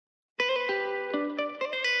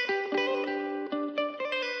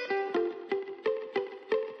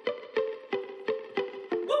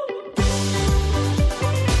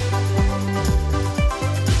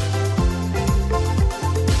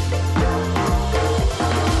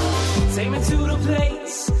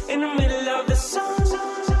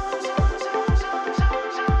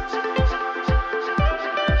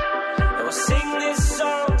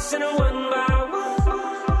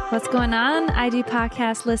What's going on, IG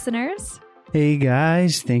Podcast listeners? Hey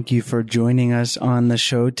guys, thank you for joining us on the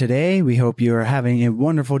show today. We hope you are having a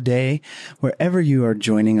wonderful day wherever you are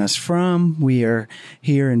joining us from. We are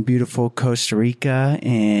here in beautiful Costa Rica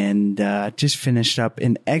and just finished up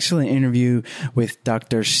an excellent interview with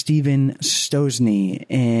Dr. Stephen Stosny.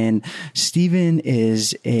 And Stephen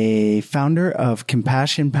is a founder of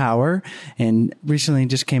CompassionPower and recently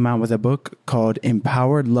just came out with a book called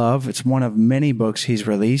Empowered Love. It's one of many books he's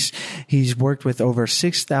released. He's worked with over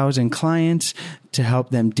 6,000 clients to help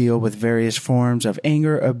them deal with various forms of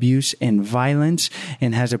anger, abuse, and violence,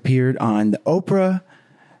 and has appeared on the Oprah.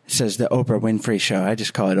 It says the Oprah Winfrey Show. I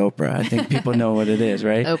just call it Oprah. I think people know what it is,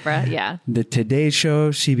 right? Oprah, yeah. The Today Show,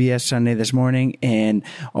 CBS Sunday This Morning, and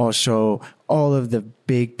also all of the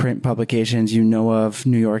big print publications you know of,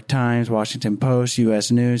 New York Times, Washington Post, U.S.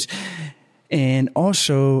 News, and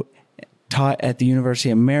also taught at the University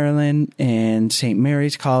of Maryland and St.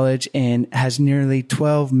 Mary's College and has nearly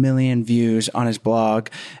 12 million views on his blog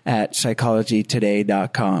at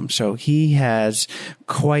psychologytoday.com. So he has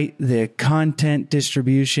quite the content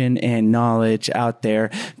distribution and knowledge out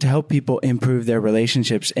there to help people improve their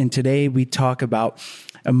relationships. And today we talk about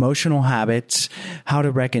emotional habits, how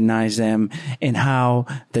to recognize them, and how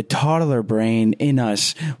the toddler brain in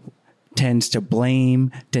us tends to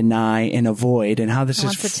blame, deny, and avoid, and how this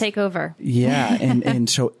wants to take over. Yeah. And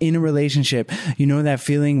so in a relationship, you know that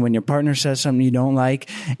feeling when your partner says something you don't like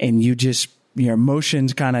and you just, your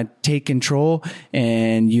emotions kind of take control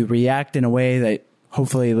and you react in a way that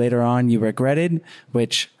hopefully later on you regretted,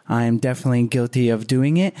 which I am definitely guilty of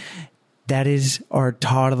doing it. That is our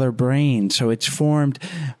toddler brain. So it's formed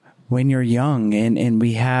when you're young, and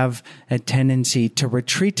we have a tendency to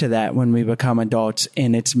retreat to that when we become adults,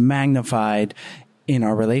 and it's magnified in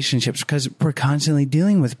our relationships because we're constantly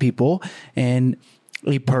dealing with people and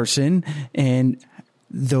a person, and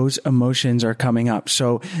those emotions are coming up.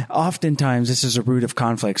 So oftentimes this is a root of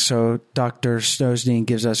conflict. So Dr. Stosny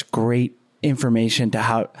gives us great information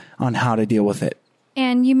on how to deal with it.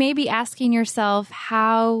 And you may be asking yourself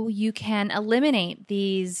how you can eliminate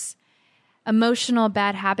these emotional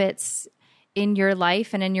bad habits in your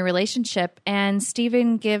life and in your relationship. And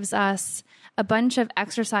Stephen gives us a bunch of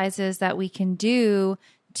exercises that we can do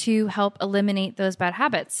to help eliminate those bad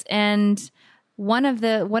habits. And one of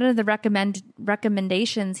the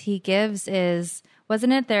recommendations he gives is,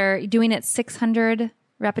 wasn't it they're doing it 600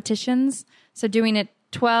 repetitions? So doing it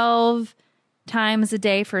 12 times a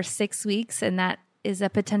day for 6 weeks. And that is a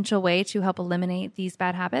potential way to help eliminate these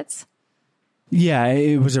bad habits. Yeah,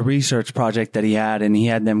 it was a research project that he had, and he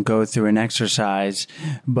had them go through an exercise,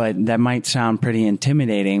 but that might sound pretty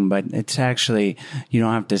intimidating, but it's actually, you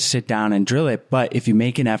don't have to sit down and drill it. But if you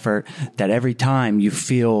make an effort that every time you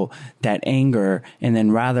feel that anger, and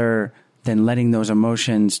then rather than letting those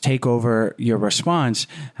emotions take over your response,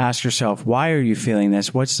 ask yourself, why are you feeling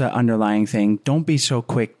this? What's the underlying thing? Don't be so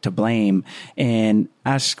quick to blame, and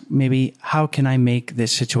ask maybe, how can I make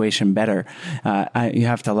this situation better? You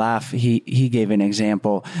have to laugh. He gave an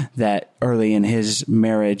example that early in his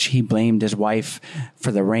marriage, he blamed his wife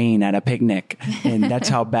for the rain at a picnic. And that's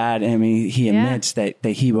how bad, I mean, he admits that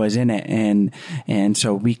he was in it. And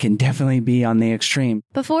so we can definitely be on the extreme.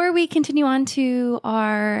 Before we continue on to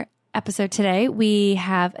our episode today, we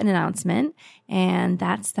have an announcement, and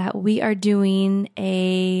that's that we are doing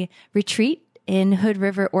a retreat in Hood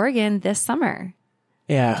River, Oregon this summer.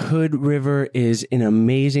 Yeah, Hood River is an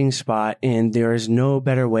amazing spot, and there is no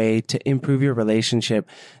better way to improve your relationship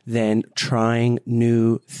than trying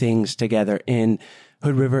new things together. And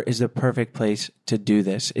Hood River is the perfect place to do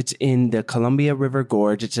this. It's in the Columbia River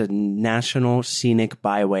Gorge. It's a national scenic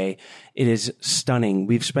byway. It is stunning.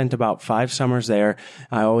 We've spent about 5 summers there.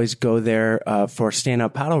 I always go there for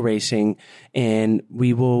stand-up paddle racing, and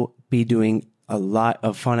we will be doing a lot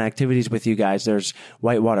of fun activities with you guys. There's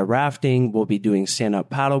whitewater rafting. We'll be doing stand-up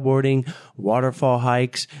paddleboarding, waterfall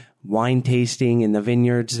hikes, wine tasting in the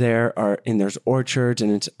vineyards there, and there's orchards,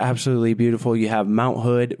 and it's absolutely beautiful. You have Mount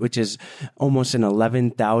Hood, which is almost an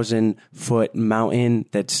 11,000 foot mountain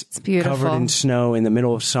that's covered in snow in the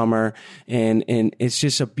middle of summer. And it's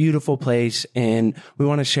just a beautiful place. And we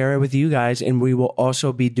want to share it with you guys. And we will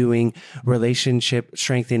also be doing relationship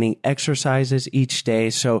strengthening exercises each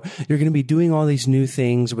day. So you're going to be doing all these new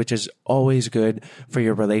things, which is always good for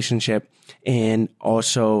your relationship, and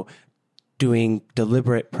also doing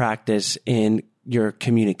deliberate practice in your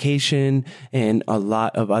communication and a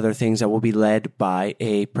lot of other things that will be led by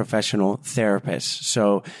a professional therapist.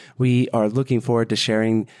 So we are looking forward to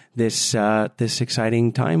sharing this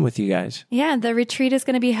exciting time with you guys. Yeah, the retreat is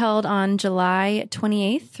going to be held on July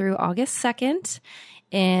 28th through August 2nd.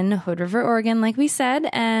 in Hood River, Oregon, like we said.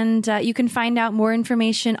 And you can find out more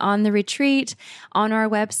information on the retreat on our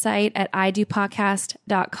website at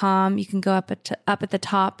idopodcast.com. You can go up at the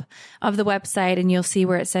top of the website and you'll see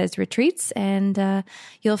where it says retreats, and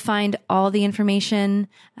you'll find all the information,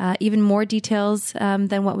 even more details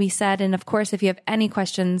than what we said. And of course, if you have any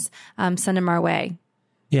questions, send them our way.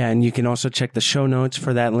 Yeah, and you can also check the show notes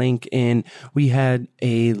for that link. And we had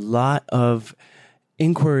a lot of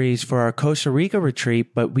inquiries for our Costa Rica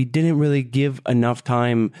retreat, but we didn't really give enough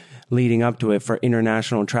time leading up to it for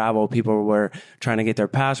international travel. People were trying to get their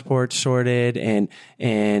passports sorted, and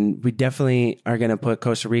we definitely are going to put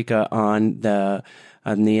Costa Rica on the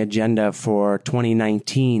agenda for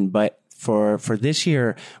 2019. But for this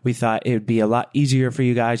year, we thought it would be a lot easier for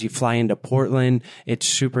you guys. You fly into Portland. It's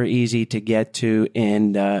super easy to get to.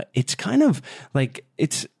 And it's kind of like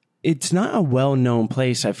it's not a well-known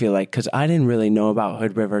place, I feel like, because I didn't really know about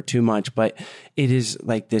Hood River too much, but it is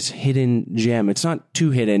like this hidden gem. It's not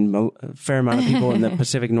too hidden. A fair amount of people in the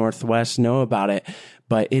Pacific Northwest know about it,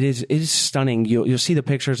 but it is stunning. You'll see the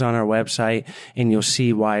pictures on our website, and you'll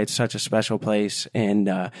see why it's such a special place.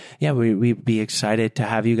 And we'd be excited to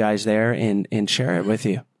have you guys there and share it with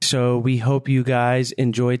you. So we hope you guys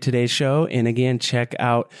enjoyed today's show. And again, check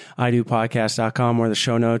out idopodcast.com or the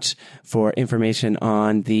show notes for information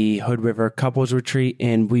on the Hood River Couples Retreat.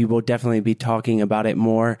 And we will definitely be talking about it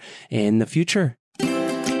more in the future.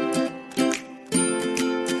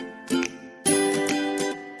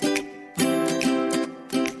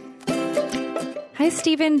 Hi,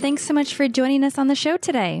 Stephen. Thanks so much for joining us on the show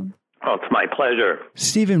today. Oh, it's my pleasure.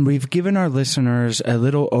 Stephen, we've given our listeners a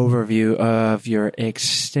little overview of your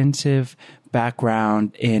extensive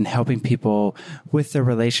background in helping people with their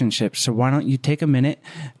relationships. So why don't you take a minute,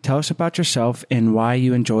 tell us about yourself and why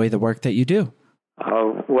you enjoy the work that you do?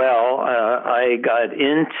 I got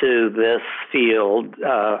into this field,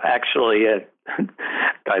 got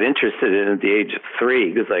interested in it at the age of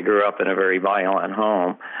 3 because I grew up in a very violent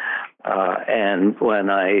home. And when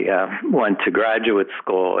I went to graduate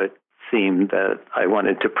school, it seemed that I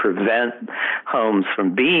wanted to prevent homes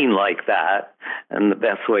from being like that. And the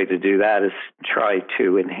best way to do that is try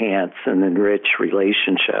to enhance and enrich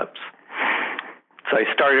relationships. So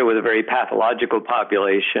I started with a very pathological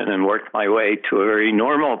population and worked my way to a very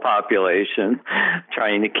normal population,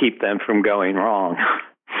 trying to keep them from going wrong.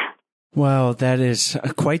 Well, that is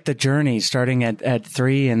quite the journey, starting at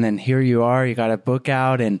 3, and then here you are. You got a book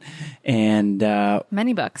out and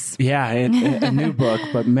many books. Yeah, a new book,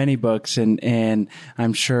 but many books, and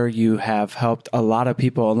I'm sure you have helped a lot of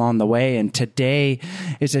people along the way. And today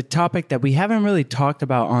is a topic that we haven't really talked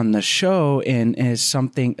about on the show, and is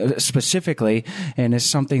something specifically, and is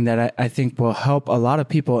something that I think will help a lot of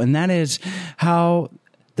people, and that is how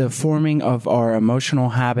the forming of our emotional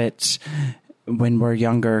habits when we're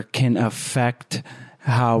younger can affect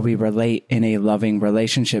how we relate in a loving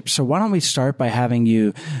relationship. So why don't we start by having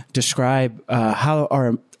you describe how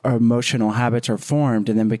our emotional habits are formed,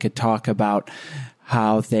 and then we could talk about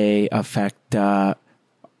how they affect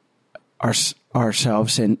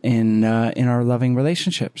ourselves in our loving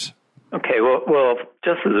relationships. Okay, well,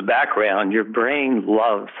 just as a background, your brain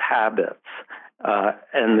loves habits.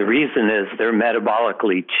 And the reason is they're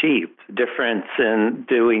metabolically cheap. The difference in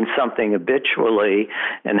doing something habitually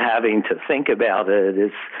and having to think about it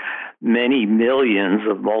is many millions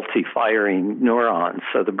of multi-firing neurons.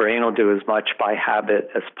 So the brain will do as much by habit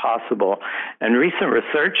as possible. And recent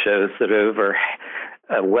research shows that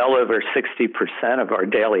well over 60% of our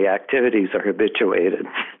daily activities are habituated.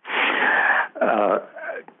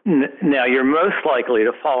 Now, you're most likely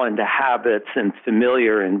to fall into habits in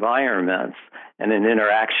familiar environments and in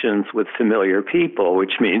interactions with familiar people,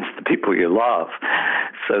 which means the people you love.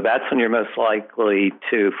 So that's when you're most likely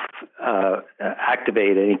to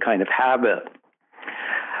activate any kind of habit.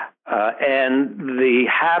 And the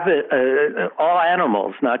habit, all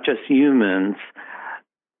animals, not just humans,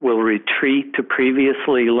 will retreat to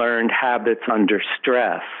previously learned habits under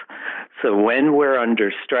stress. So when we're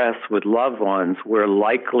under stress with loved ones, we're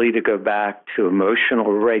likely to go back to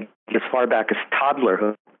emotional rate as far back as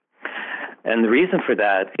toddlerhood. And the reason for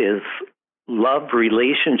that is love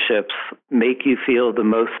relationships make you feel the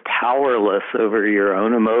most powerless over your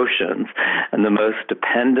own emotions and the most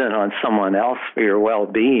dependent on someone else for your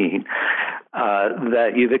well-being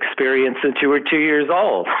that you've experienced since you were 2 years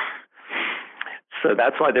old. So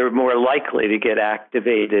that's why they're more likely to get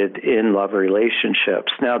activated in love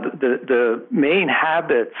relationships. Now, the main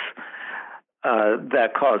habits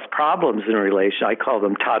that cause problems in a relation, I call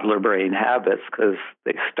them toddler brain habits because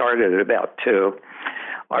they started at about 2,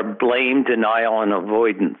 are blame, denial, and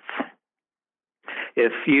avoidance.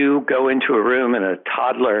 if you go into a room and a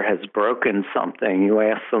toddler has broken something, you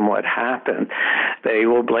ask them what happened, they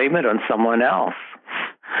will blame it on someone else.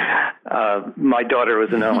 My daughter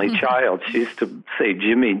was an only child. She used to say,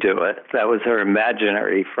 Jimmy, do it. That was her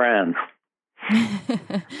imaginary friend.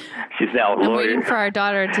 She's now a lawyer. I'm waiting for our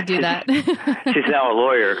daughter to do that. She's now a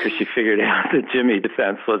lawyer because she figured out that Jimmy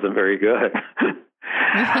defense wasn't very good.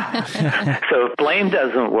 So if blame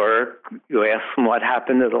doesn't work, you ask them what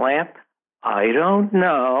happened to the lamp. I don't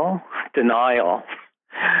know. Denial.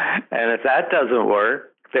 And if that doesn't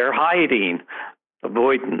work, they're hiding.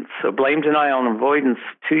 Avoidance. So blame, denial, and avoidance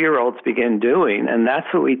 2-year-olds begin doing, and that's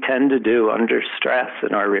what we tend to do under stress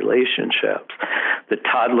in our relationships. The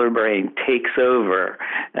toddler brain takes over,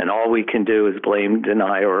 and all we can do is blame,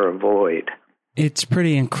 deny, or avoid. It's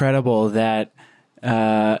pretty incredible that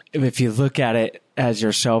if you look at it as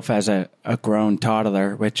yourself as a grown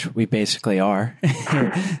toddler, which we basically are,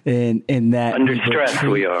 in that under stress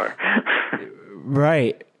we are.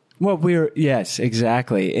 Right. Well, yes,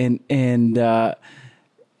 exactly. And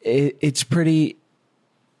it's pretty,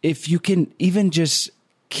 if you can even just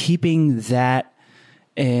keeping that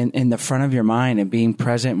in the front of your mind and being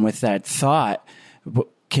present with that thought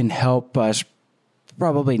can help us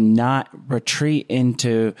probably not retreat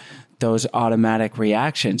into those automatic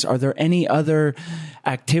reactions. Are there any other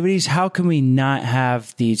activities? How can we not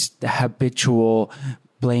have these habitual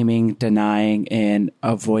blaming, denying, and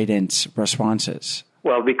avoidance responses?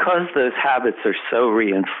 Well, because those habits are so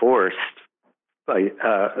reinforced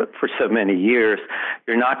for so many years,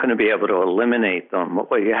 you're not going to be able to eliminate them.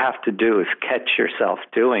 What you have to do is catch yourself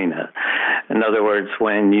doing it. In other words,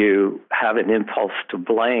 when you have an impulse to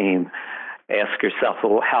blame, ask yourself,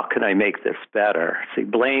 well, how can I make this better? See,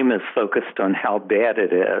 blame is focused on how bad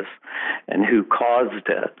it is and who caused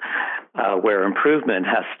it, where improvement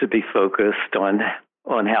has to be focused on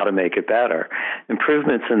how to make it better.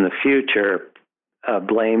 Improvements in the future,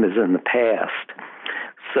 blame is in the past.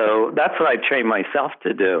 So that's what I trained myself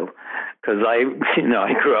to do, because I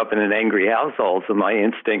grew up in an angry household, so my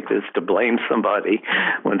instinct is to blame somebody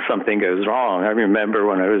when something goes wrong. I remember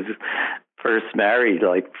when I was first married,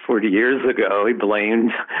 like 40 years ago, he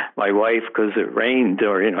blamed my wife because it rained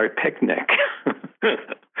during our picnic.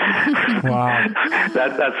 Wow.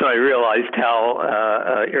 That's when I realized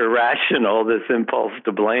how irrational this impulse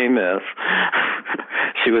to blame is.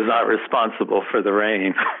 She was not responsible for the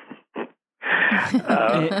rain.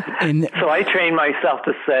 So I trained myself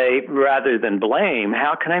to say, rather than blame,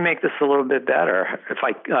 how can I make this a little bit better? If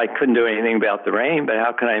I couldn't do anything about the rain, but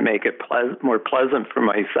how can I make it more pleasant for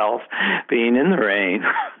myself being in the rain?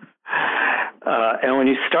 And when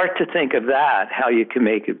you start to think of that, how you can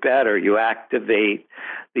make it better, you activate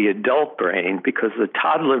the adult brain, because the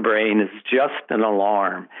toddler brain is just an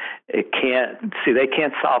alarm. They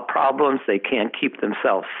can't solve problems. They can't keep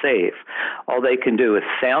themselves safe. All they can do is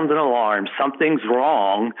sound an alarm. Something's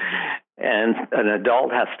wrong, and an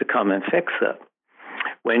adult has to come and fix it.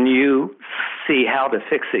 When you see how to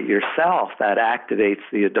fix it yourself, that activates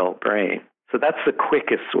the adult brain. So that's the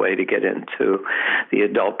quickest way to get into the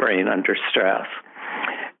adult brain under stress.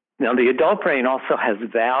 Now, the adult brain also has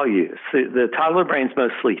values. The toddler brain's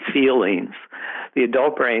mostly feelings. The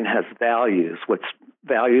adult brain has values.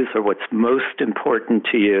 Values are what's most important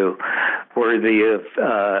to you, worthy of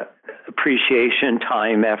appreciation,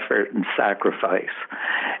 time, effort, and sacrifice.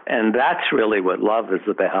 And that's really what love is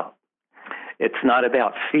about. It's not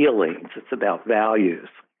about feelings. It's about values.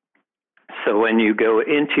 So when you go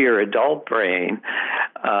into your adult brain,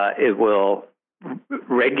 it will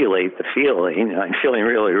regulate the feeling. I'm feeling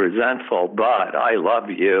really resentful, but I love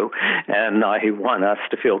you, and I want us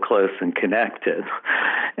to feel close and connected.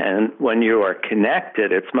 And when you are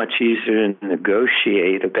connected, it's much easier to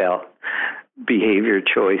negotiate about behavior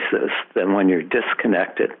choices than when you're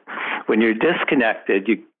disconnected. When you're disconnected,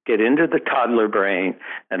 you get into the toddler brain,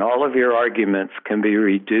 and all of your arguments can be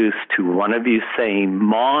reduced to one of you saying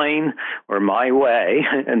mine or my way,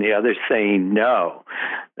 and the other saying no.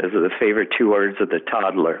 Those are the favorite 2 words of the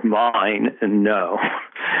toddler, mine and no.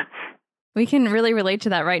 We can really relate to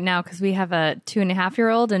that right now because we have a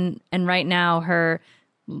 2.5-year-old, and right now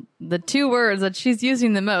the 2 words that she's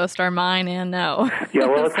using the most are mine and no. Yeah,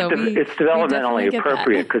 well, it's developmentally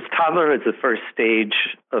appropriate because toddlerhood is the first stage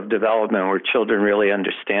of development where children really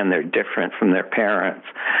understand they're different from their parents.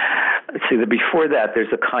 See, before that,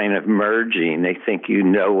 there's a kind of merging. They think you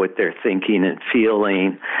know what they're thinking and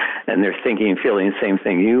feeling, and they're thinking and feeling the same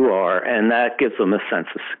thing you are, and that gives them a sense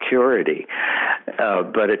of security.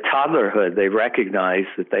 But at toddlerhood, they recognize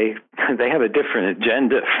that they have a different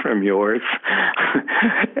agenda from yours,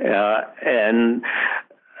 and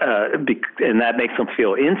and that makes them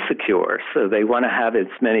feel insecure. So they want to have as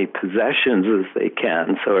many possessions as they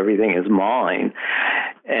can, so everything is mine.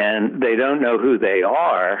 And they don't know who they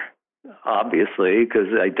are, obviously, because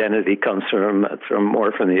identity comes from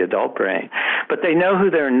more from the adult brain. But they know who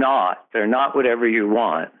they're not. They're not whatever you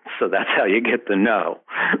want. So that's how you get the no,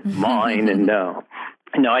 mine and no.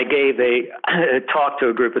 Now, I gave a talk to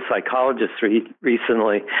a group of psychologists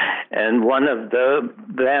recently, and one of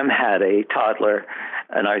them had a toddler,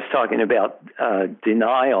 and I was talking about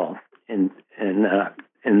denial in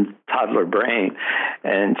toddler brain,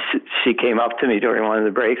 and she came up to me during one of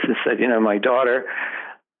the breaks and said, my daughter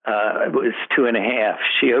was 2.5.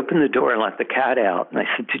 She opened the door and let the cat out, and I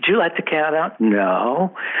said, "Did you let the cat out?"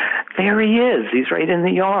 "No." "There he is. He's right in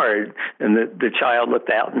the yard." And the child looked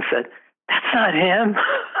out and said, "That's not him."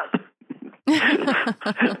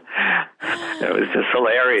 It was just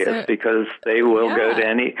hilarious because they will go to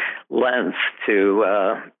any lengths to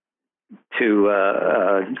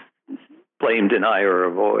blame, deny, or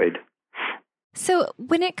avoid. So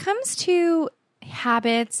when it comes to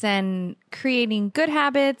habits and creating good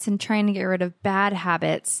habits and trying to get rid of bad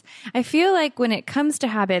habits, I feel like when it comes to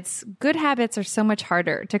habits, good habits are so much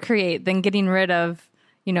harder to create than getting rid of,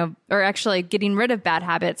 or actually getting rid of bad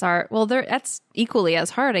habits that's equally as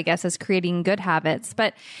hard, I guess, as creating good habits.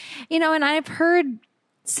 But, and I've read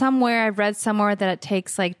somewhere that it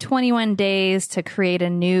takes like 21 days to create a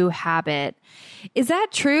new habit. Is that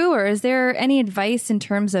true? Or is there any advice in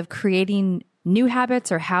terms of creating new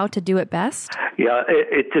habits or how to do it best? Yeah,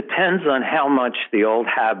 it depends on how much the old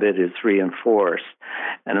habit is reinforced.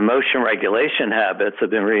 And emotion regulation habits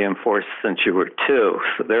have been reinforced since you were 2,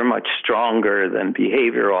 so they're much stronger than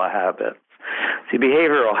behavioral habits. See,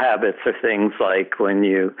 behavioral habits are things like when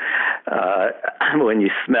you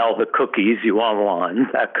smell the cookies, you want one,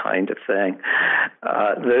 that kind of thing.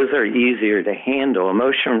 Those are easier to handle.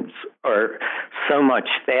 Emotions are so much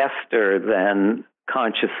faster than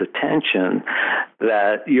conscious attention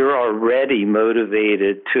that you're already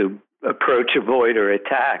motivated to approach, avoid, or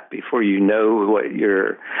attack before you know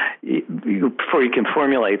before you can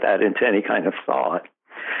formulate that into any kind of thought.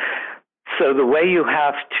 So the way you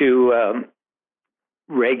have to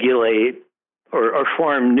regulate or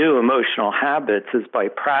form new emotional habits is by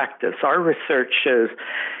practice. Our research shows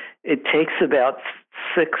it takes about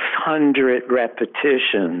 600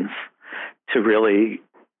 repetitions to really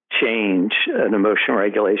change an emotion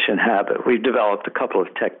regulation habit. We've developed a couple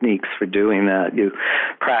of techniques for doing that. You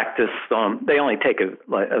practice them. They only take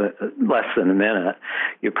less than a minute.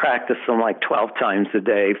 You practice them like 12 times a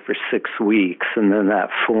day for 6 weeks, and then that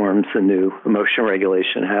forms a new emotion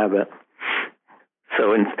regulation habit.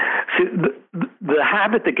 So the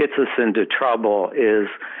habit that gets us into trouble is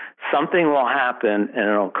something will happen and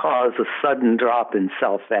it'll cause a sudden drop in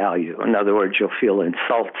self-value. In other words, you'll feel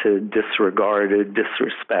insulted, disregarded,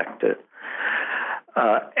 disrespected.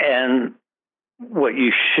 And what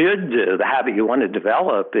you should do, the habit you want to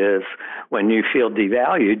develop, is when you feel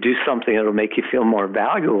devalued, do something that'll make you feel more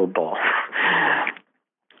valuable.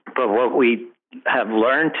 But what we have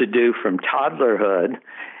learned to do from toddlerhood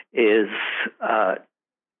is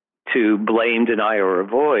to blame, deny, or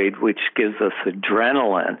avoid, which gives us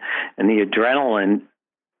adrenaline. And the adrenaline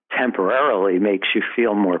temporarily makes you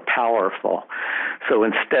feel more powerful. So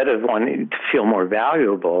instead of wanting to feel more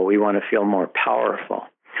valuable, we want to feel more powerful.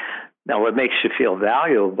 Now, what makes you feel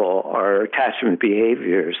valuable are attachment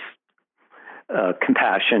behaviors,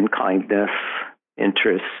 compassion, kindness,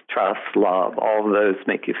 interest, trust, love. All of those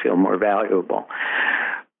make you feel more valuable.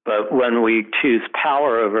 But when we choose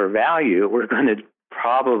power over value, we're going to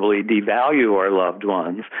probably devalue our loved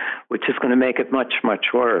ones, which is going to make it much, much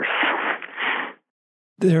worse.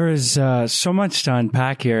 There is so much to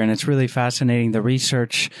unpack here, and it's really fascinating, the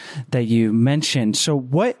research that you mentioned. So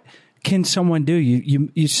what can someone do?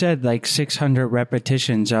 You said like 600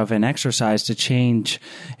 repetitions of an exercise to change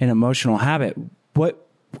an emotional habit. What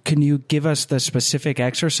can you give us the specific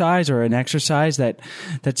exercise or an exercise that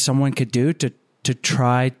someone could do to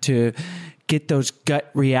try to get those gut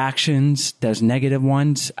reactions, those negative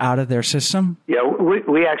ones, out of their system? Yeah,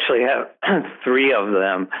 we actually have 3 of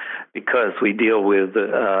them because we deal with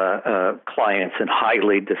clients in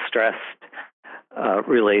highly distressed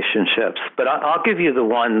relationships. But I'll give you the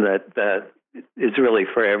one that is really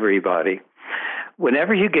for everybody.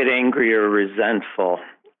 Whenever you get angry or resentful,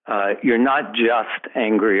 you're not just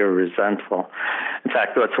angry or resentful. In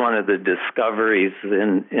fact, that's one of the discoveries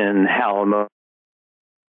in how emotions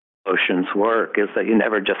work, is that you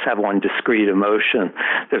never just have one discrete emotion.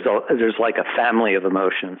 There's like a family of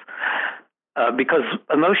emotions. Because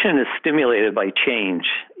emotion is stimulated by change,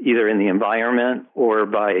 either in the environment or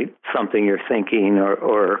by something you're thinking,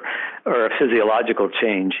 or a physiological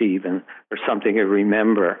change even, or something you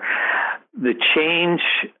remember. The change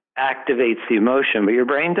activates the emotion, but your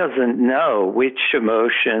brain doesn't know which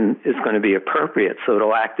emotion is going to be appropriate, so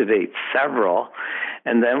it'll activate several,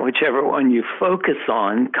 and then whichever one you focus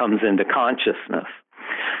on comes into consciousness.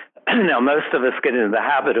 Now, most of us get into the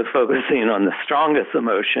habit of focusing on the strongest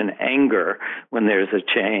emotion, anger, when there's a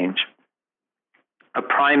change. A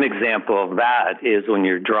prime example of that is when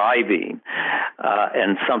you're driving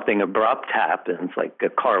and something abrupt happens, like a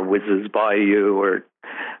car whizzes by you or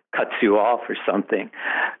cuts you off or something.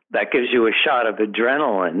 That gives you a shot of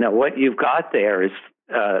adrenaline. Now, what you've got there is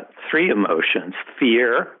three emotions: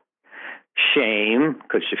 fear, shame,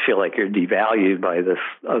 because you feel like you're devalued by this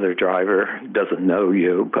other driver who doesn't know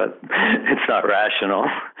you, but it's not rational,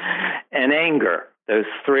 and anger. Those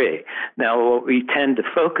three. Now, what we tend to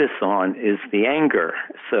focus on is the anger.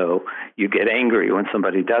 So you get angry when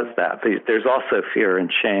somebody does that, but there's also fear and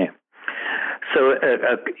shame. So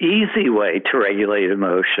an easy way to regulate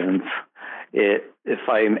emotions, if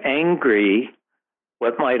I'm angry,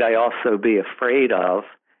 what might I also be afraid of?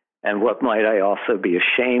 And what might I also be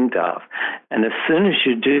ashamed of? And as soon as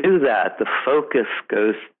you do that, the focus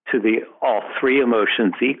goes to all three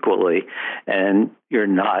emotions equally, and you're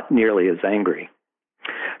not nearly as angry.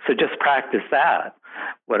 So just practice that.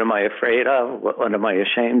 What am I afraid of? What am I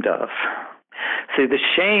ashamed of? See, the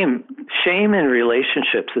shame in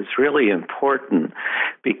relationships is really important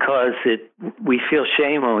because we feel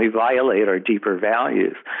shame when we violate our deeper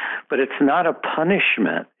values. But it's not a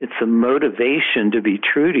punishment. It's a motivation to be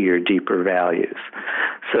true to your deeper values.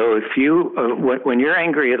 So if when you're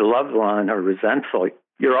angry at a loved one or resentful,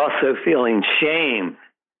 you're also feeling shame.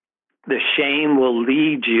 The shame will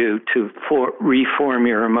lead you to reform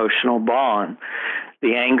your emotional bond.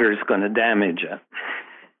 The anger is going to damage it.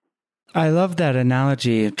 I love that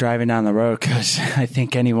analogy of driving down the road because I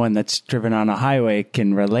think anyone that's driven on a highway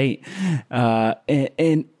can relate. And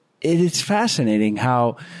it is fascinating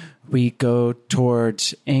how we go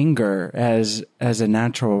towards anger as a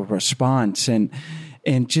natural response, and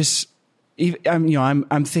just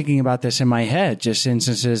I'm thinking about this in my head, just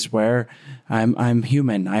instances where I'm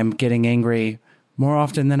human. I'm getting angry more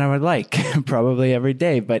often than I would like, probably every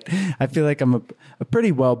day. But I feel like I'm a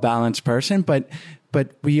pretty well-balanced person, but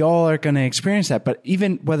we all are going to experience that. But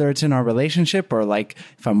even whether it's in our relationship or like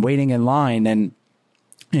if I'm waiting in line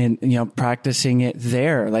and practicing it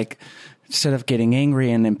there, like instead of getting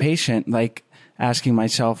angry and impatient, like asking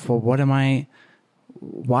myself, well,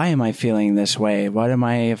 why am I feeling this way? What am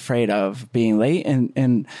I afraid of? Being late?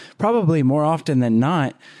 And probably more often than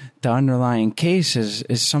not, the underlying case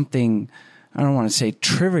is something, I don't want to say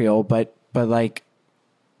trivial, but like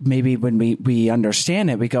maybe when we understand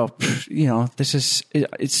it, we go,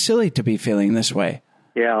 it's silly to be feeling this way.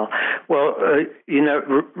 Yeah. Well,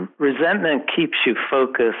 resentment keeps you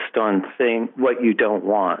focused on what you don't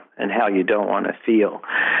want and how you don't want to feel.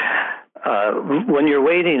 When you're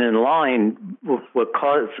waiting in line,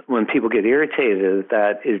 when people get irritated at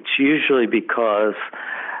that, it's usually because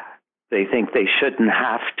they think they shouldn't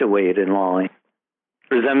have to wait in line.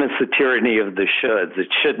 Resentment's the tyranny of the shoulds. It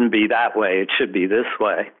shouldn't be that way. It should be this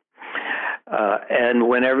way. And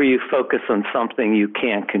whenever you focus on something you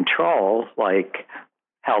can't control, like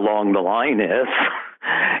how long the line is,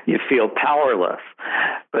 you feel powerless.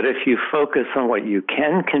 But if you focus on what you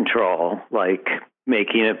can control, like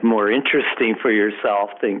making it more interesting for yourself,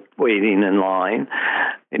 think waiting in line,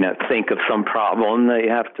 think of some problem that you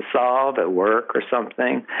have to solve at work or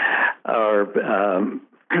something, or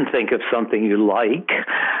think of something you like,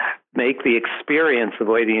 make the experience of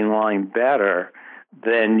waiting in line better,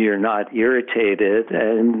 then you're not irritated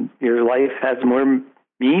and your life has more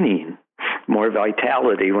meaning, more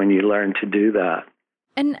vitality when you learn to do that.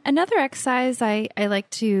 And another exercise I like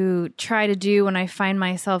to try to do when I find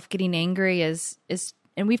myself getting angry is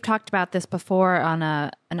and we've talked about this before on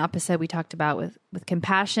an episode we talked about with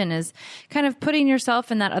compassion, is kind of putting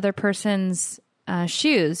yourself in that other person's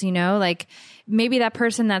shoes, like maybe that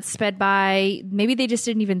person that's sped by, maybe they just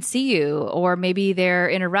didn't even see you, or maybe they're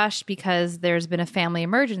in a rush because there's been a family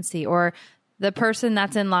emergency, or the person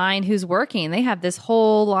that's in line who's working, they have this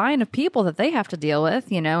whole line of people that they have to deal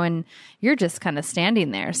with, and you're just kind of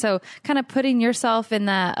standing there. So kind of putting yourself in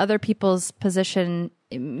the other people's position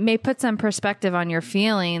may put some perspective on your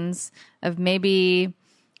feelings of maybe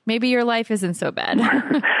your life isn't so bad.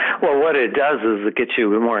 Well, what it does is it gets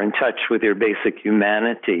you more in touch with your basic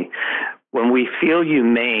humanity. when we feel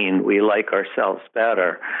humane, we like ourselves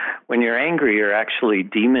better. When you're angry, you're actually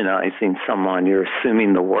demonizing someone. You're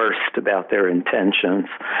assuming the worst about their intentions.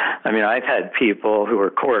 I mean, I've had people who were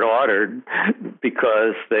court-ordered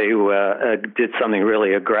because they did something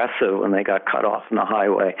really aggressive when they got cut off on the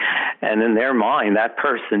highway. And in their mind, that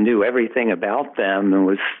person knew everything about them and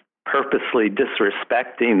was purposely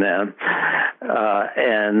disrespecting them.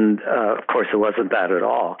 Of course, it wasn't that at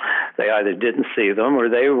all. They either didn't see them or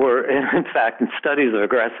they were, in fact, in studies of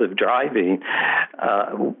aggressive driving,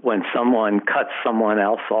 when someone cuts someone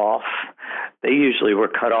else off, they usually were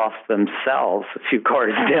cut off themselves a few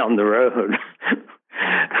cars down the road.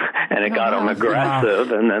 And it got them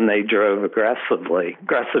aggressive, and then they drove aggressively.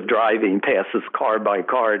 Aggressive driving passes car by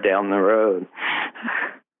car down the road.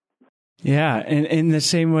 Yeah, and in the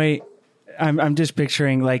same way, I'm just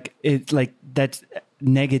picturing like that's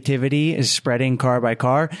negativity is spreading car by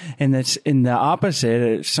car, and that's in the opposite,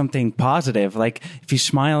 it's something positive. Like if you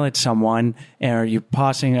smile at someone, or you're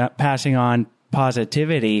passing on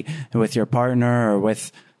positivity with your partner or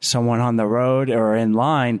with someone on the road or in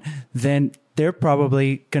line, then they're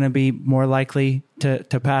probably going to be more likely to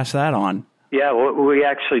pass that on. Yeah, we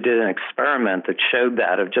actually did an experiment that showed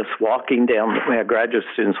that, of just walking down. We had graduate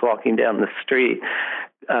students walking down the street,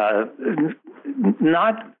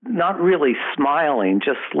 not really smiling,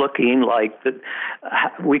 just looking like that.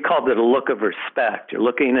 We called it a look of respect. You're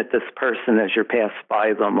looking at this person as you pass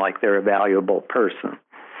by them like they're a valuable person.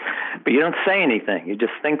 But you don't say anything. You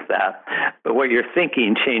just think that. But what you're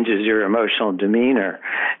thinking changes your emotional demeanor.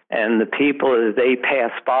 And the people, as they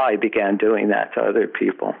pass by, began doing that to other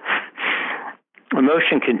people.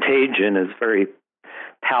 Emotion contagion is very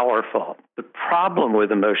powerful. The problem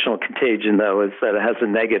with emotional contagion, though, is that it has a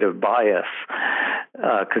negative bias,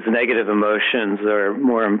 because negative emotions are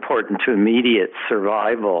more important to immediate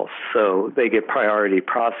survival, so they get priority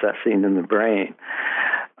processing in the brain.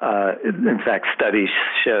 In fact, studies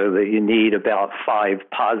show that you need about 5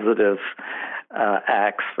 positive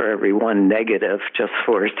acts for every 1 negative just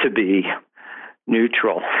for it to be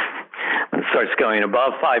neutral. When it starts going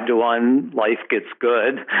above 5-to-1, life gets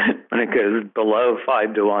good. When it goes below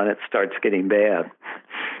 5-to-1, it starts getting bad.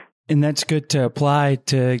 And that's good to apply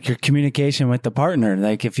to your communication with the partner.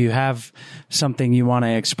 Like if you have something you want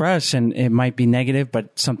to express and it might be negative,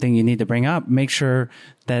 but something you need to bring up, make sure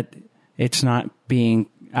that it's not being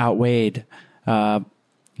outweighed. You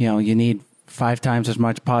need 5 times as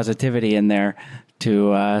much positivity in there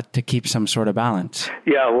to keep some sort of balance.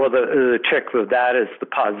 Yeah, well, the trick with that is the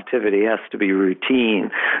positivity has to be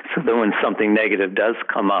routine, so that when something negative does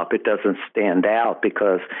come up, it doesn't stand out,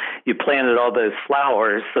 because you planted all those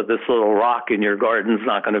flowers, so this little rock in your garden's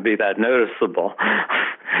not going to be that noticeable.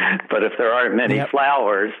 But if there aren't many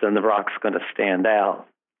flowers, then the rock's going to stand out.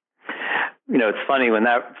 You know, it's funny, when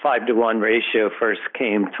that 5-to-1 ratio first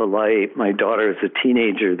came to light, my daughter was a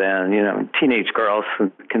teenager then. You know, teenage girls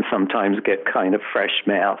can sometimes get kind of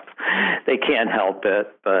fresh-mouthed. They can't help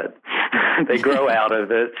it, but they grow out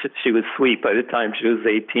of it. She was sweet by the time she was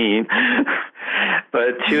 18.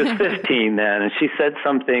 But she was 15 then, and she said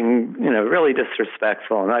something, really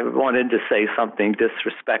disrespectful, and I wanted to say something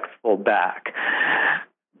disrespectful back.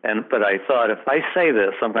 But I thought, if I say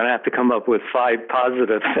this, I'm going to have to come up with 5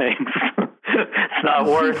 positive things. It's not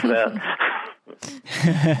worth it.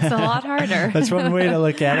 It's a lot harder. That's one way to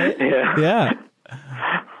look at it. Yeah.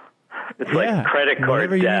 It's like credit card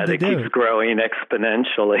debt. It keeps growing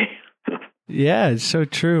exponentially. Yeah, it's so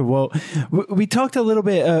true. Well, we talked a little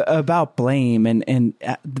bit about blame and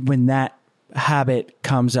when that habit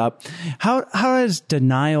comes up. How does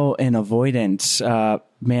denial and avoidance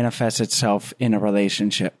manifest itself in a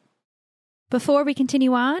relationship? Before we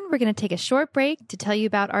continue on, we're going to take a short break to tell you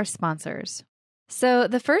about our sponsors. So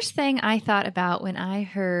the first thing I thought about when I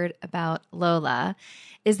heard about Lola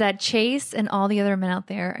is that Chase and all the other men out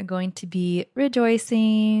there are going to be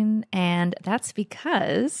rejoicing, and that's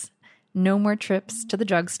because no more trips to the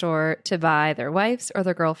drugstore to buy their wife's or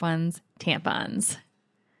their girlfriend's tampons.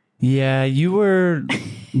 Yeah, you were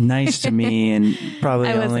nice to me and probably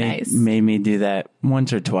only made me do that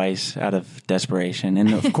once or twice out of desperation.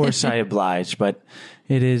 And of course I obliged, but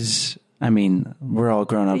it is, we're all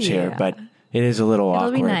grown-ups here, but it is a little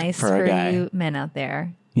awkward be nice for a guy. You men out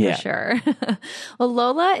there. For sure. Well,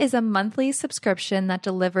 Lola is a monthly subscription that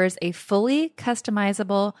delivers a fully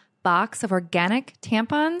customizable box of organic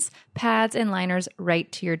tampons, pads, and liners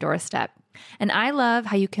right to your doorstep. And I love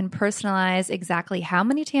how you can personalize exactly how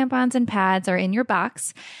many tampons and pads are in your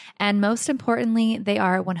box. And most importantly, they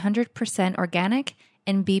are 100% organic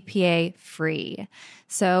and BPA free.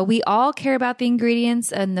 So we all care about the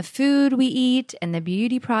ingredients and the food we eat and the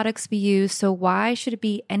beauty products we use. So why should it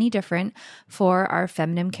be any different for our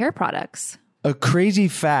feminine care products? A crazy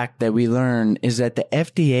fact that we learn is that the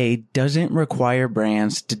FDA doesn't require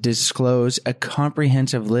brands to disclose a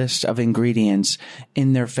comprehensive list of ingredients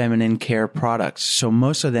in their feminine care products. So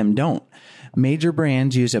most of them don't. Major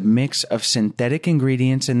brands use a mix of synthetic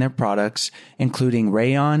ingredients in their products, including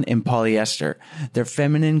rayon and polyester. Their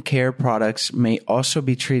feminine care products may also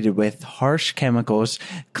be treated with harsh chemicals,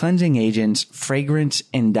 cleansing agents, fragrance,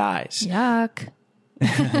 and dyes. Yuck.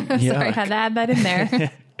 Sorry, I had to add that in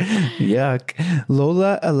there. Yuck.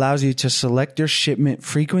 Lola allows you to select your shipment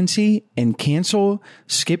frequency and cancel,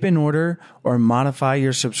 skip an order, or modify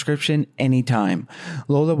your subscription anytime.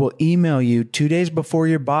 Lola will email you 2 days before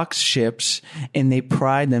your box ships, and they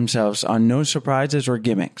pride themselves on no surprises or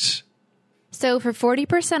gimmicks. So for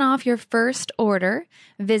 40% off your first order,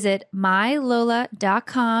 visit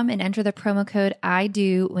mylola.com and enter the promo code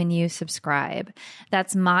IDO when you subscribe.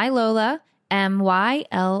 That's mylola,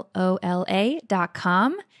 mylola.com,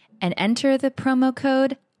 and enter the promo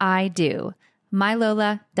code IDO,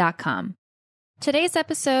 mylola.com. Today's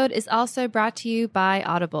episode is also brought to you by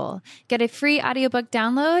Audible. Get a free audiobook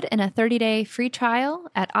download and a 30-day free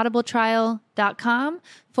trial at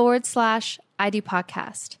audibletrial.com/IDO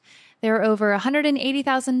podcast. There are over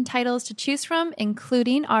 180,000 titles to choose from,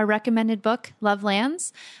 including our recommended book, Love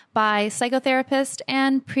Lands, by psychotherapist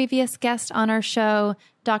and previous guest on our show,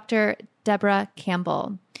 Dr. Deborah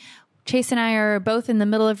Campbell. Chase and I are both in the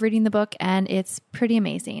middle of reading the book, and it's pretty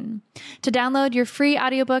amazing. To download your free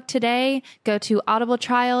audiobook today, go to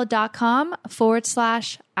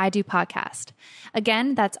audibletrial.com/IDO podcast.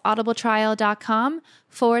 Again, that's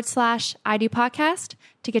audibletrial.com/IDO podcast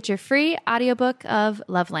to get your free audiobook of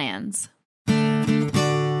Love Lands.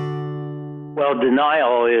 Well,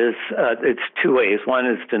 denial is, it's two ways. One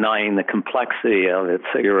is denying the complexity of it,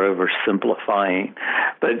 so you're oversimplifying.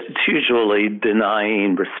 But it's usually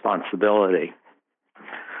denying responsibility.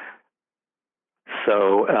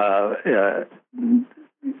 So,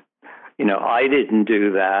 I didn't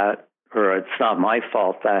do that, or it's not my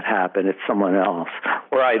fault that happened, it's someone else,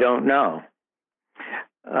 or I don't know.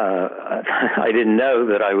 I didn't know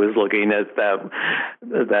that I was looking at that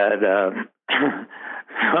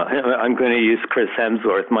I'm going to use Chris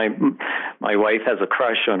Hemsworth. My wife has a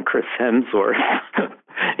crush on Chris Hemsworth,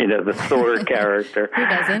 the Thor character. Who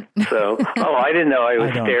doesn't? So, I didn't know I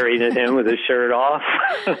was staring at him with his shirt off.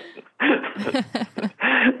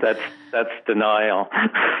 That's denial.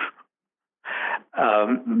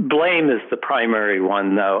 Blame is the primary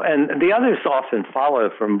one, though, and the others often follow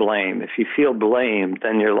from blame. If you feel blamed,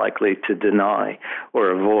 then you're likely to deny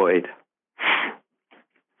or avoid.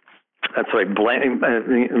 That's why blame,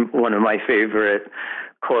 one of my favorite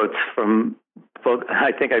quotes from book,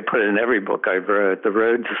 I think I put it in every book I've wrote, the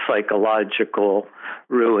road to psychological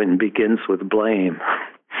ruin begins with blame.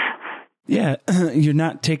 Yeah, you're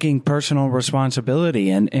not taking personal responsibility,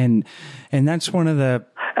 and that's one of the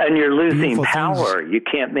and you're losing power. Things. You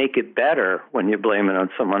can't make it better when you blame it on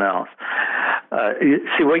someone else.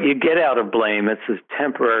 See, what you get out of blame, it's a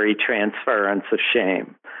temporary transference of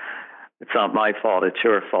shame. It's not my fault, it's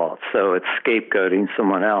your fault. So it's scapegoating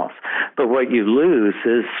someone else. But what you lose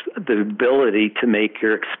is the ability to make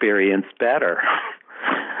your experience better.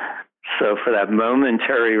 So for that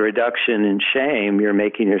momentary reduction in shame, you're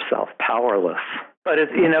making yourself powerless. But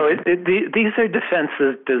these are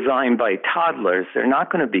defenses designed by toddlers. They're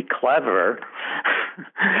not going to be clever.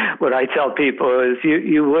 What I tell people is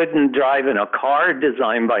you wouldn't drive in a car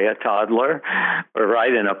designed by a toddler or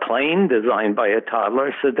ride in a plane designed by a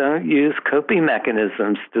toddler, so don't use coping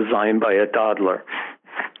mechanisms designed by a toddler.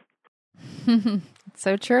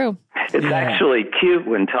 So true. It's actually cute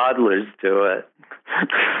when toddlers do it.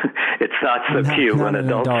 It's not so cute when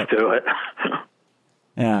adults do it.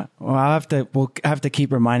 Yeah. Well, we'll have to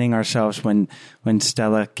keep reminding ourselves when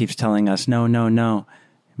Stella keeps telling us, no,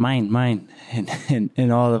 mine,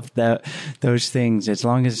 and all of those things. As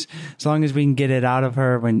long as we can get it out of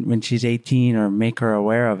her when she's 18 or make her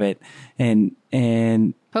aware of it, and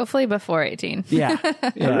hopefully before 18. Yeah.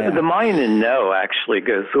 The mine and no actually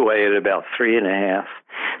goes away at about 3.5.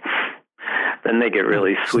 Then they get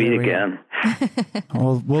really sweet again.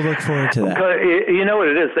 We'll look forward to that. You know what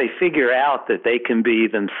it is? They figure out that they can be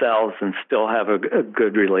themselves and still have a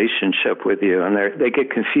good relationship with you, and they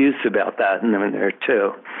get confused about that, and when they're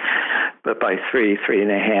 2. But by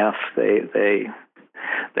 3.5,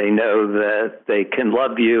 they know that they can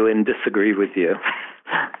love you and disagree with you.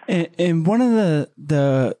 And one of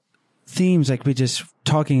the themes, like we just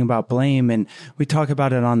talking about blame, and we talk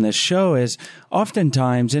about it on this show, is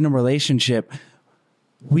oftentimes in a relationship,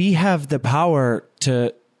 we have the power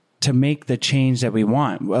to make the change that we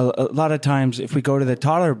want. Well, a lot of times if we go to the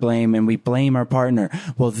toddler blame and we blame our partner,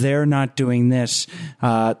 well, they're not doing this.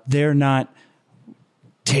 They're not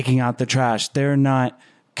taking out the trash. They're not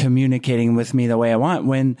communicating with me the way I want.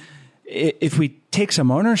 When if we take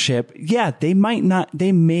some ownership, they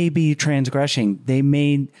may be transgressing. They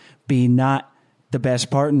may be not the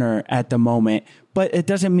best partner at the moment, but it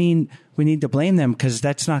doesn't mean we need to blame them, because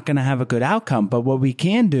that's not going to have a good outcome. But what we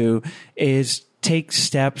can do is take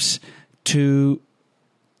steps to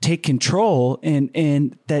take control,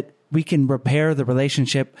 and that we can repair the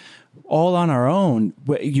relationship all on our own.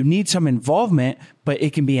 You need some involvement, but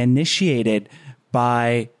it can be initiated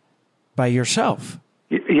by yourself.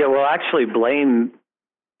 Yeah, well, actually, blame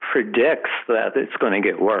predicts that it's going to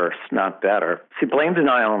get worse, not better. See, blame,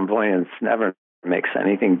 denial, and avoidance never makes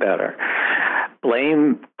anything better.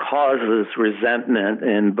 Blame causes resentment,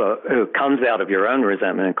 it comes out of your own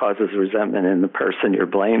resentment and causes resentment in the person you're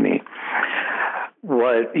blaming.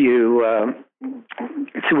 Where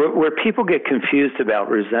people get confused about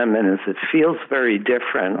resentment is it feels very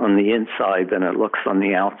different on the inside than it looks on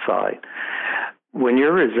the outside. When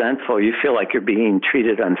you're resentful, you feel like you're being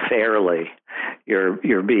treated unfairly.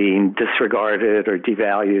 You're being disregarded or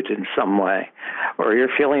devalued in some way, or you're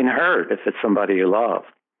feeling hurt if it's somebody you love.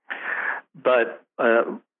 But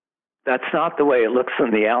that's not the way it looks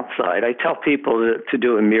on the outside. I tell people to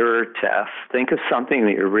do a mirror test. Think of something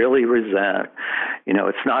that you really resent.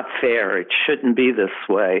 It's not fair. It shouldn't be this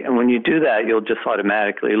way. And when you do that, you'll just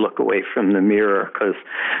automatically look away from the mirror, because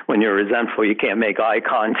when you're resentful, you can't make eye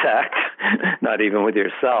contact, not even with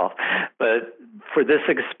yourself. But for this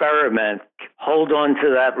experiment, hold on to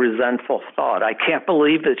that resentful thought. I can't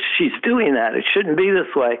believe that she's doing that. It shouldn't be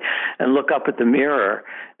this way. And look up at the mirror,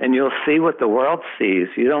 and you'll see what the world sees.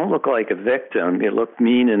 You don't look like a victim. You look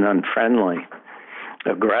mean and unfriendly,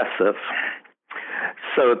 aggressive.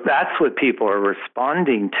 So that's what people are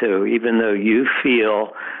responding to. Even though you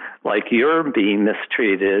feel like you're being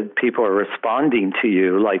mistreated, people are responding to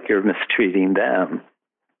you like you're mistreating them,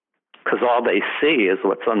 because all they see is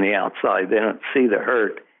what's on the outside. They don't see the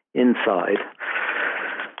hurt inside.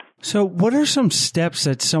 So what are some steps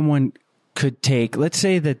that someone could take? Let's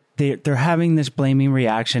say that they're having this blaming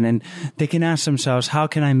reaction, and they can ask themselves, how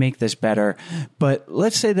can I make this better? But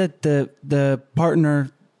let's say that the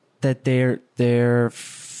partner that they're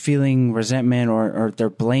feeling resentment or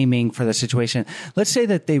they're blaming for the situation, let's say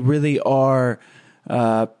that they really are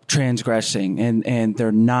transgressing, and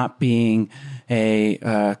they're not being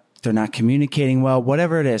they're not communicating well,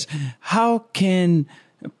 whatever it is. How can,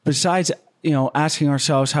 besides asking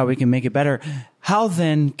ourselves how we can make it better, how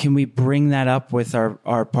then can we bring that up with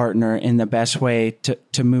our partner in the best way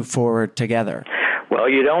to move forward together? Well,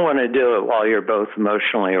 you don't want to do it while you're both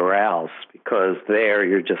emotionally aroused, because there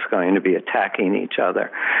you're just going to be attacking each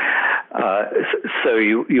other. So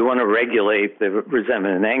you want to regulate the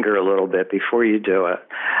resentment and anger a little bit before you do it.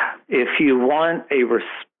 If you want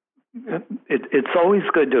it's always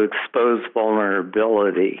good to expose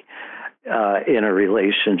vulnerability in a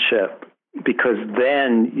relationship, because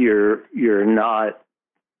then you're not.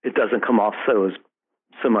 It doesn't come off so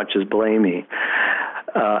much as blaming.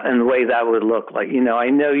 And the way that would look like, I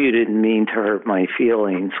know you didn't mean to hurt my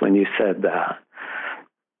feelings when you said that,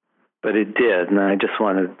 but it did, and I just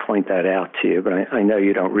wanted to point that out to you. But I know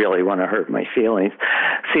you don't really want to hurt my feelings.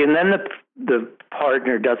 See, and then the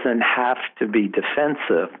partner doesn't have to be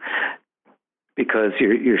defensive, because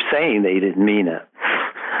you're saying they didn't mean it.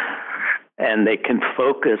 And they can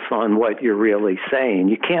focus on what you're really saying.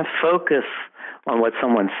 You can't focus on what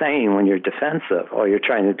someone's saying when you're defensive. All you're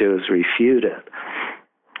trying to do is refute it.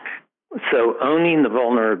 So owning the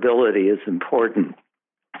vulnerability is important.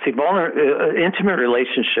 See, intimate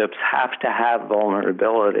relationships have to have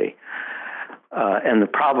vulnerability. And the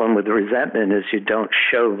problem with resentment is you don't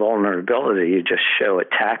show vulnerability. You just show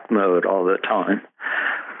attack mode all the time.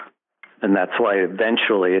 And that's why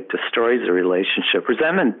eventually it destroys a relationship.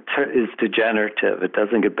 Resentment is degenerative. It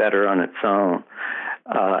doesn't get better on its own.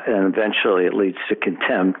 And eventually it leads to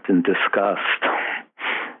contempt and disgust.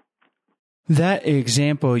 That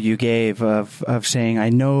example you gave of saying, I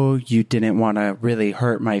know you didn't want to really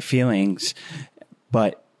hurt my feelings,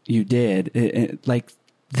 but you did.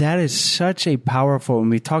 That is such a powerful, and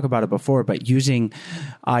we talked about it before, but using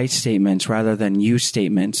I statements rather than you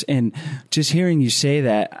statements. And just hearing you say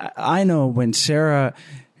that, I know when Sarah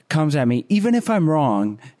comes at me, even if I'm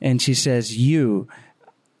wrong, and she says you,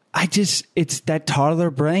 it's that toddler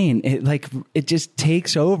brain. It just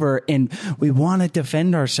takes over, and we want to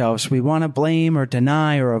defend ourselves. We want to blame or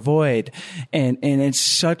deny or avoid. And it's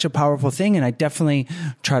such a powerful thing. And I definitely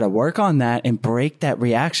try to work on that and break that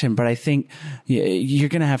reaction. But I think you're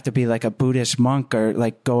going to have to be like a Buddhist monk, or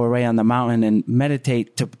like go away on the mountain and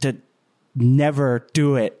meditate to never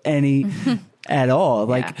do it at all.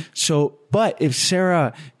 But if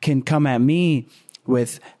Sarah can come at me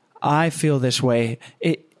with, I feel this way,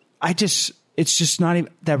 it's just not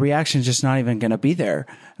even, that reaction is just not even going to be there.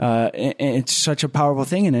 It's such a powerful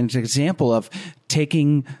thing. And it's an example of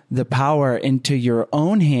taking the power into your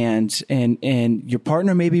own hands, and your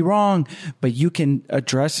partner may be wrong, but you can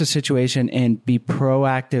address the situation and be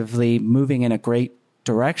proactively moving in a great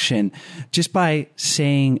direction just by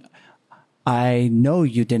saying, I know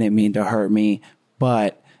you didn't mean to hurt me,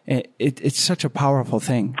 but it's such a powerful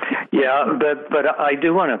thing. Yeah, but I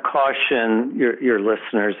do want to caution your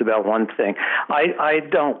listeners about one thing. I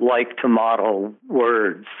don't like to model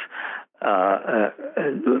words,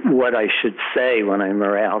 what I should say when I'm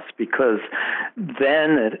aroused, because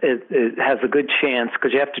then it has a good chance,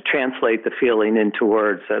 because you have to translate the feeling into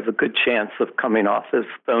words, it has a good chance of coming off as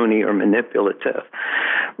phony or manipulative.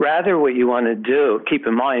 Rather, what you want to do, keep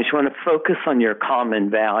in mind, is you want to focus on your common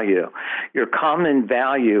value. Your common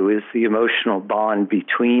value is the emotional bond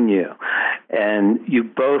between you, and you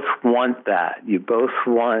both want that. You both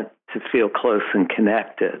want to feel close and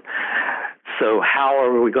connected. So how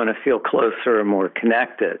are we going to feel closer and more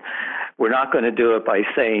connected? We're not going to do it by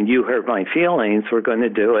saying, you hurt my feelings. We're going to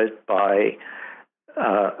do it by,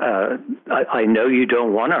 I know you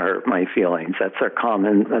don't want to hurt my feelings. That's our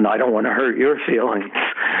common, and I don't want to hurt your feelings.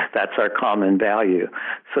 That's our common value.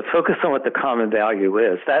 So focus on what the common value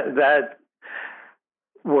is. That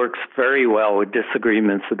works very well with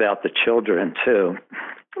disagreements about the children, too.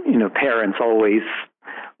 You know, parents always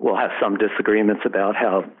will have some disagreements about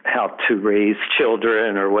how to raise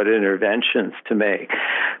children or what interventions to make.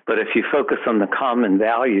 But if you focus on the common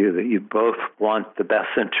value that you both want the best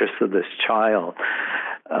interest of this child,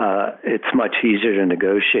 it's much easier to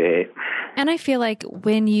negotiate. And I feel like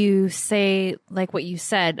when you say, like what you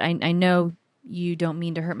said, I know you don't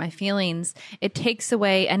mean to hurt my feelings, it takes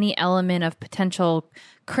away any element of potential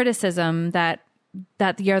criticism that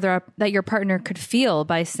your partner could feel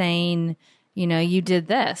by saying, you know, you did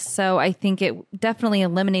this. So I think it definitely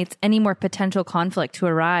eliminates any more potential conflict to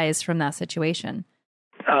arise from that situation.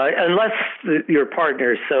 Unless your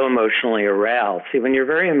partner is so emotionally aroused. See, when you're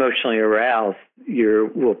very emotionally aroused,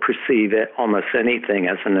 you will perceive it, almost anything,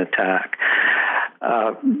 as an attack.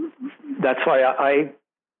 That's why I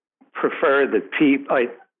prefer that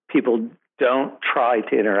people don't try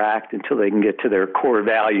to interact until they can get to their core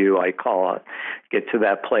value, I call it, get to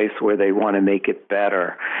that place where they want to make it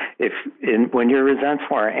better. When you're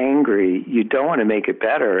resentful or angry, you don't want to make it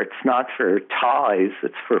better. It's not for ties,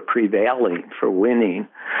 it's for prevailing, for winning.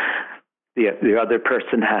 The other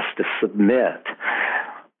person has to submit.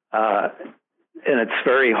 And it's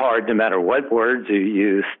very hard, no matter what words you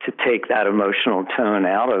use, to take that emotional tone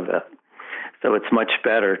out of it. So it's much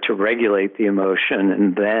better to regulate the emotion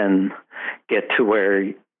and then get to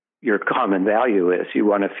where your common value is. You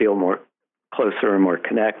want to feel more closer and more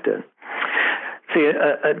connected. See,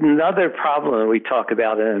 another problem we talk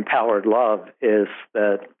about in empowered love is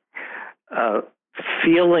that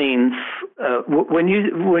feelings, when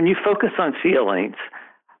you focus on feelings,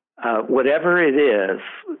 whatever it is,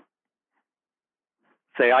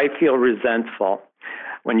 say I feel resentful.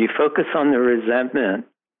 When you focus on the resentment,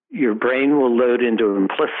 your brain will load into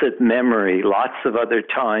implicit memory lots of other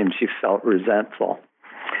times you felt resentful.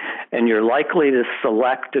 And you're likely to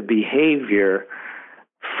select a behavior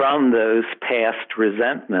from those past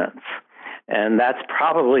resentments. And that's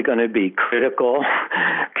probably going to be critical,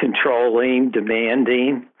 controlling,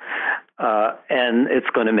 demanding, and it's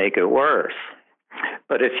going to make it worse.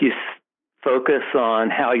 But if you focus on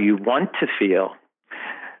how you want to feel,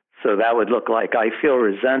 so that would look like, I feel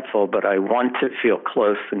resentful, but I want to feel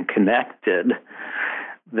close and connected.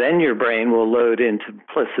 Then your brain will load into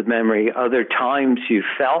implicit memory other times you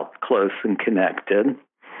felt close and connected,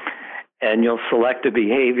 and you'll select a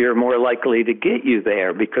behavior more likely to get you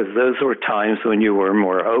there, because those were times when you were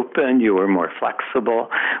more open, you were more flexible,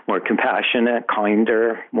 more compassionate,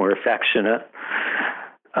 kinder, more affectionate.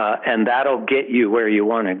 And that'll get you where you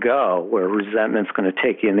want to go, where resentment's going to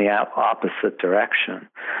take you in the opposite direction.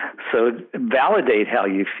 So validate how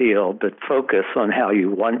you feel, but focus on how you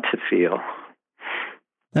want to feel.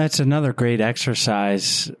 That's another great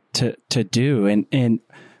exercise to do. And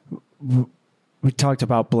we talked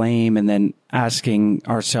about blame and then asking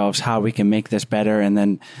ourselves how we can make this better, and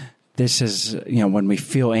then this is, when we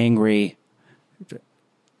feel angry,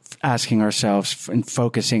 asking ourselves and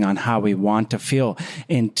focusing on how we want to feel.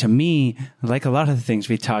 And to me, like a lot of the things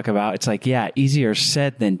we talk about, it's like, yeah, easier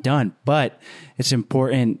said than done, but it's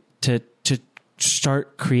important to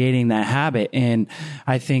start creating that habit. And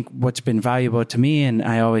I think what's been valuable to me, and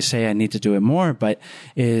I always say I need to do it more, but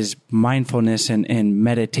is mindfulness and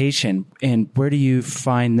meditation. And where do you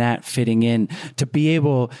find that fitting in to be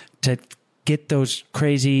able to get those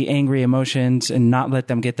crazy, angry emotions and not let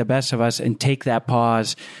them get the best of us and take that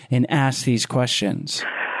pause and ask these questions?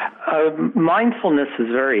 Mindfulness is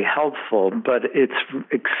very helpful, but it's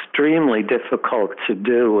extremely difficult to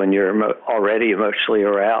do when you're already emotionally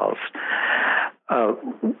aroused.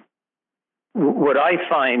 What I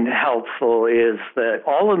find helpful is that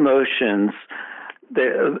all emotions,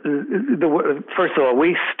 first of all,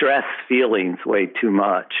 we stress feelings way too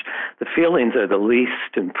much. The feelings are the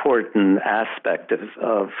least important aspect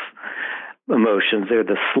of emotions. They're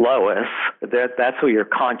the slowest. That's what you're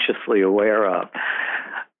consciously aware of.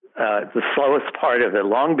 The slowest part of it,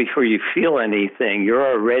 long before you feel anything, you're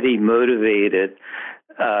already motivated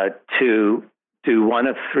to do one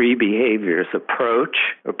of three behaviors. Approach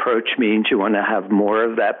means you want to have more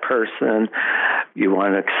of that person. You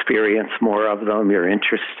want to experience more of them. You're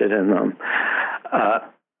interested in them.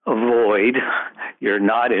 Avoid, you're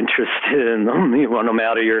not interested in them. You want them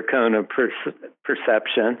out of your cone of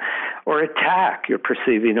perception. Or attack, you're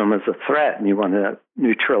perceiving them as a threat, and you want to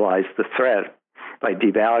neutralize the threat by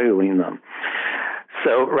devaluing them.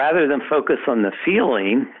 So rather than focus on the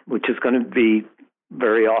feeling, which is going to be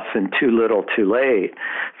very often too little, too late,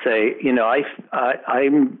 say, I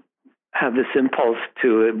have this impulse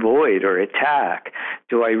to avoid or attack.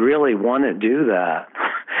 Do I really want to do that?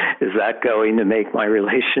 Is that going to make my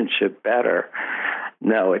relationship better?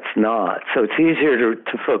 No, it's not. So it's easier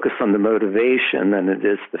to focus on the motivation than it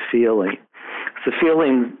is the feeling. The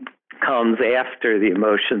feeling comes after the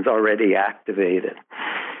emotion's already activated.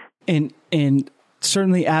 And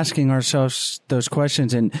certainly asking ourselves those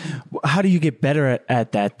questions. And how do you get better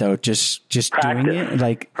at that, though? Just practice. Doing it?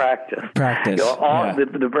 Like practice. Yeah.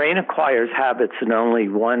 The brain acquires habits in only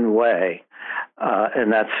one way,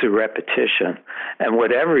 and that's through repetition. And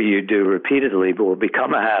whatever you do repeatedly will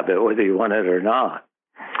become a habit, whether you want it or not.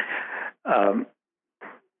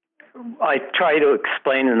 I try to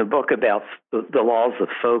explain in the book about the laws of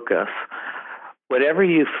focus. Whatever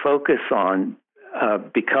you focus on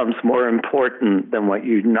becomes more important than what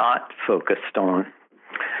you're not focused on.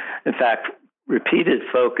 In fact, repeated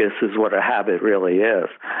focus is what a habit really is.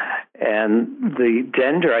 And the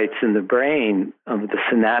dendrites in the brain of the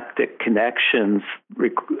synaptic connections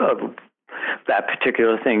of that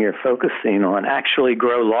particular thing you're focusing on actually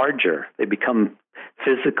grow larger. They become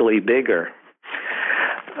physically bigger.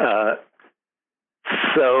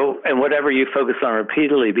 And whatever you focus on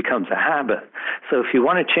repeatedly becomes a habit. So if you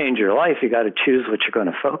want to change your life, you got to choose what you're going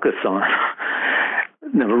to focus on.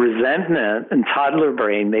 The resentment and toddler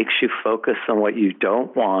brain makes you focus on what you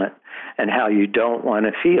don't want and how you don't want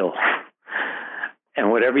to feel.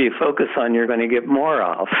 And whatever you focus on, you're going to get more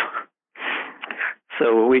of.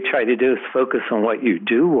 So what we try to do is focus on what you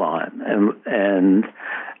do want and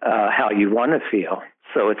how you want to feel.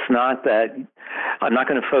 So it's not that I'm not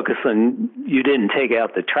going to focus on you didn't take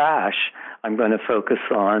out the trash. I'm going to focus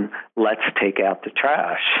on let's take out the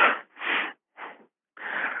trash.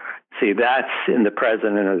 See, that's in the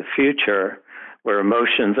present and the future where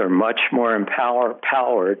emotions are much more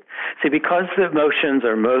empowered. See, because the emotions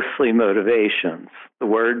are mostly motivations, the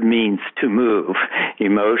word means to move,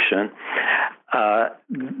 emotion,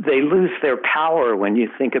 they lose their power when you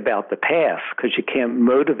think about the past because you can't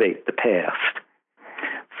motivate the past.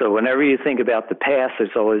 So whenever you think about the past,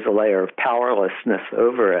 there's always a layer of powerlessness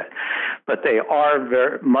over it. But they are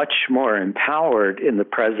very much more empowered in the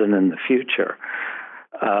present and the future.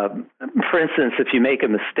 For instance, if you make a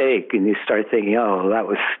mistake and you start thinking, oh, that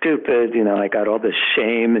was stupid, I got all this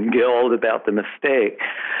shame and guilt about the mistake.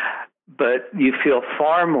 But you feel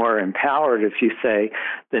far more empowered if you say,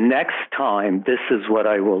 the next time, this is what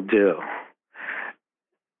I will do.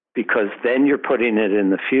 Because then you're putting it in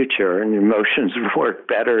the future, and your emotions work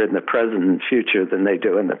better in the present and future than they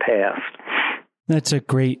do in the past. That's a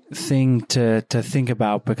great thing to think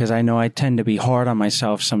about, because I know I tend to be hard on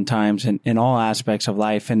myself sometimes in all aspects of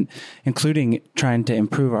life, and including trying to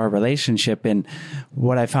improve our relationship. And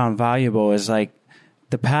what I found valuable is like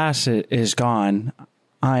the past is gone.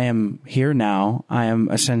 I am here now. I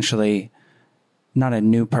am essentially not a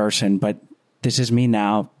new person, but this is me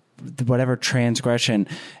now. Whatever transgression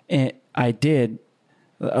I did,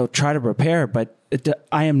 I'll try to repair, but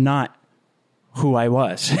I am not who I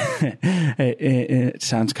was. it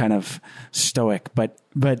sounds kind of stoic, but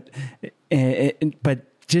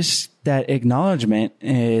just that acknowledgement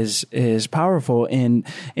is powerful, and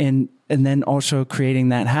then also creating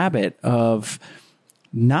that habit of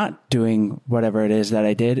not doing whatever it is that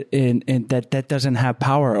I did, and that doesn't have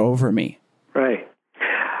power over me. Right.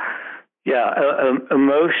 Yeah.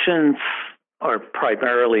 Emotions are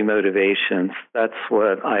primarily motivations. That's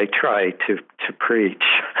what I try to preach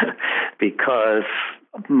because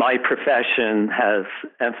my profession has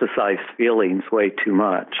emphasized feelings way too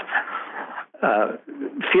much.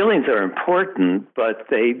 Feelings are important, but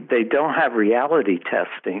they don't have reality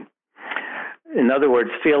testing. In other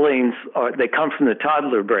words, feelings they come from the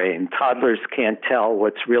toddler brain. Toddlers can't tell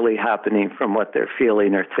what's really happening from what they're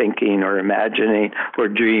feeling or thinking or imagining or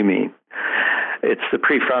dreaming. It's the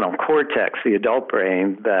prefrontal cortex, the adult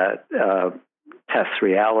brain, that tests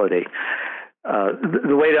reality.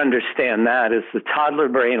 The way to understand that is the toddler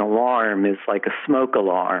brain alarm is like a smoke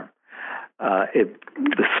alarm.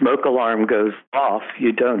 The smoke alarm goes off,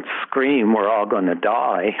 you don't scream, we're all going to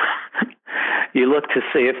die. You look to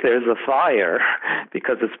see if there's a fire,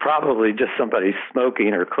 because it's probably just somebody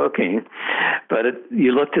smoking or cooking. But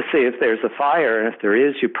you look to see if there's a fire, and if there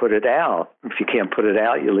is, you put it out. If you can't put it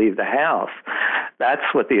out, you leave the house.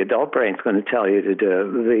 That's what the adult brain's going to tell you to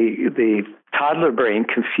do. The toddler brain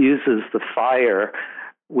confuses the fire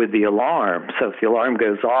with the alarm. So if the alarm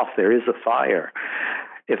goes off, there is a fire.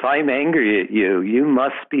 If I'm angry at you, you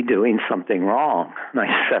must be doing something wrong. I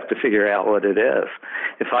just have to figure out what it is.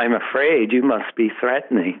 If I'm afraid, you must be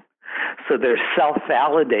threatening. So they're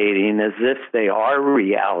self-validating as if they are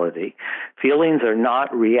reality. Feelings are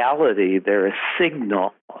not reality. They're a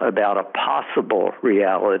signal about a possible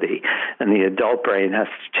reality, and the adult brain has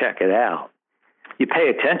to check it out. You pay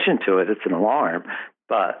attention to it, it's an alarm,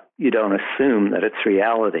 but you don't assume that it's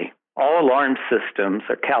reality. All alarm systems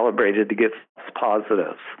are calibrated to give false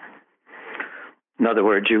positives. In other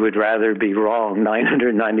words, you would rather be wrong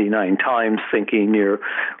 999 times thinking your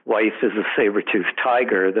wife is a saber-toothed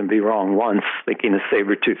tiger than be wrong once thinking a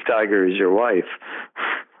saber-toothed tiger is your wife.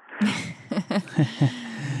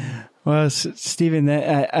 Well, Stephen,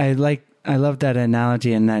 I love that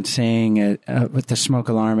analogy and that saying with the smoke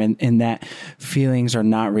alarm, and that feelings are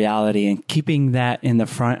not reality, and keeping that in the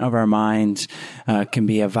front of our minds can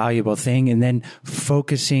be a valuable thing. And then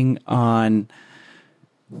focusing on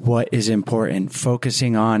what is important,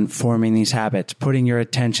 focusing on forming these habits, putting your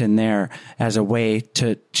attention there as a way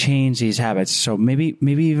to change these habits. So maybe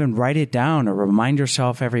even write it down or remind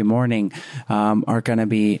yourself every morning are going to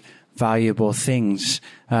be valuable things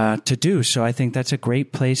to do. So I think that's a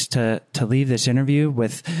great place to leave this interview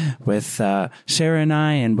with Sarah and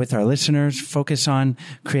I, and with our listeners. Focus on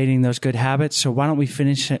creating those good habits. So why don't we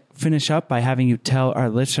finish up by having you tell our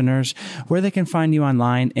listeners where they can find you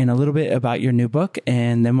online and a little bit about your new book,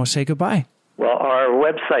 and then we'll say goodbye. Well, our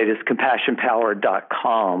website is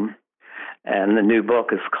CompassionPower.com, and the new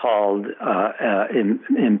book is called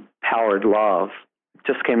Empowered Love.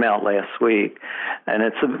 Just came out last week, and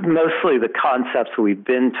it's mostly the concepts we've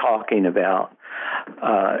been talking about,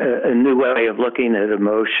 a new way of looking at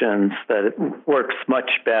emotions that works much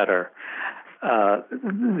better.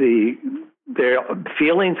 Their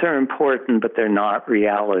feelings are important, but they're not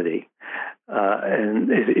reality. And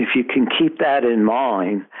if you can keep that in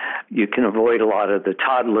mind, you can avoid a lot of the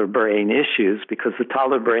toddler brain issues, because the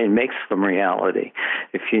toddler brain makes them reality.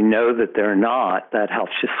 If you know that they're not, that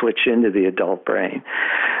helps you switch into the adult brain.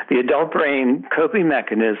 The adult brain coping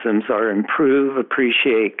mechanisms are improve,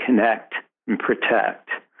 appreciate, connect, and protect.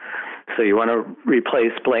 So you want to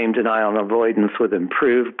replace blame, denial, and avoidance with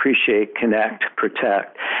improve, appreciate, connect,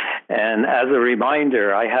 protect. And as a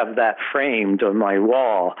reminder, I have that framed on my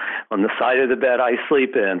wall on the side of the bed I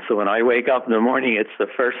sleep in. So when I wake up in the morning, it's the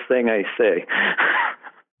first thing I see.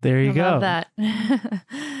 There you go. I love that.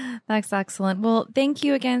 That's excellent. Well, thank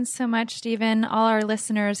you again so much, Stephen. All our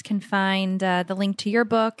listeners can find the link to your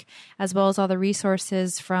book, as well as all the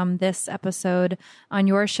resources from this episode, on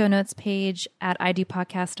your show notes page at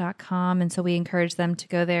idopodcast.com. And so we encourage them to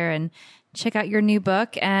go there and check out your new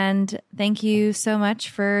book. And thank you so much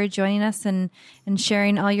for joining us and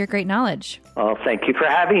sharing all your great knowledge. Well, thank you for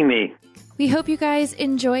having me. We hope you guys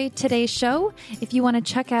enjoyed today's show. If you want to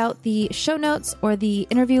check out the show notes or the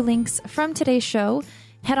interview links from today's show,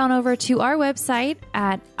 head on over to our website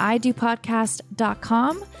at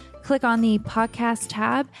idopodcast.com. Click on the podcast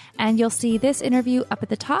tab, and you'll see this interview up at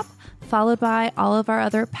the top, followed by all of our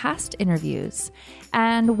other past interviews.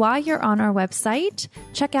 And while you're on our website,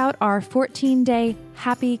 check out our 14-day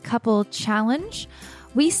Happy Couple Challenge.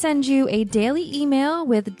 We send you a daily email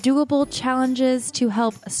with doable challenges to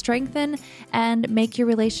help strengthen and make your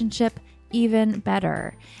relationship even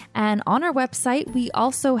better. And on our website, we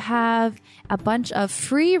also have a bunch of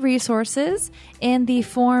free resources in the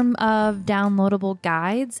form of downloadable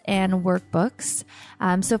guides and workbooks.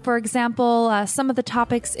 So for example, some of the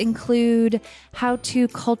topics include how to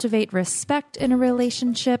cultivate respect in a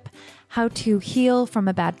relationship, how to heal from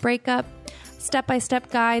a bad breakup,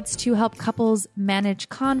 step-by-step guides to help couples manage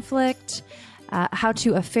conflict, how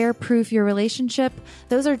to affair-proof your relationship.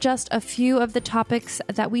 Those are just a few of the topics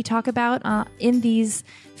that we talk about in these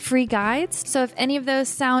free guides. So if any of those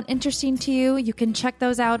sound interesting to you, you can check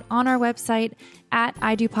those out on our website at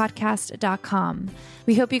idopodcast.com.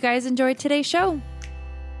 We hope you guys enjoyed today's show.